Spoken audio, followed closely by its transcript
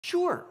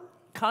Sure,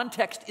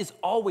 context is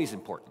always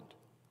important.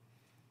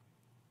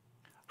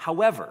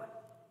 However,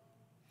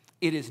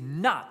 it is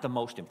not the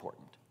most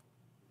important.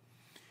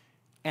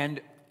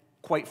 And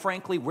quite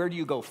frankly, where do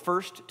you go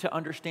first to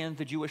understand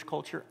the Jewish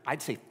culture?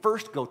 I'd say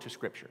first go to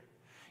Scripture.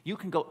 You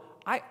can go,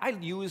 I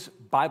use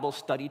Bible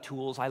study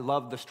tools. I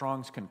love the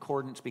Strong's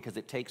Concordance because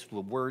it takes the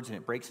words and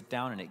it breaks it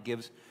down and it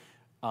gives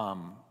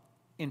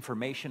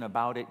information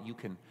about it. You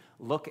can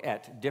look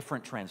at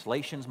different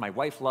translations. My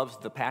wife loves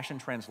the Passion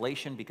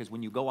Translation because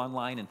when you go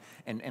online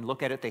and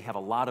look at it, they have a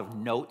lot of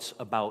notes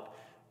about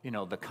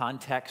the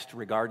context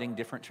regarding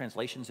different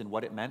translations and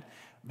what it meant.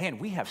 Man,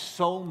 we have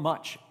so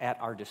much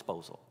at our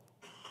disposal.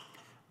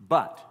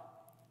 But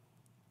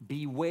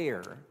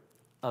beware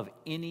of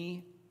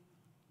any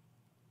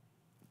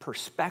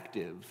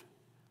perspective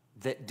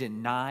that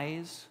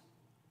denies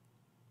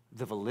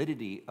the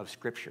validity of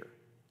Scripture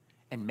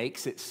and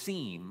makes it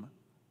seem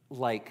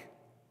like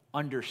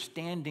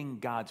understanding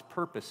God's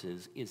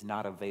purposes is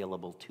not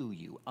available to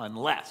you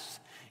unless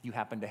you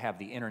happen to have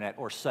the internet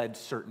or said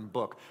certain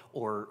book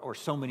or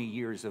so many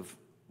years of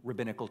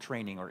rabbinical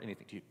training or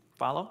anything. Do you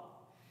follow?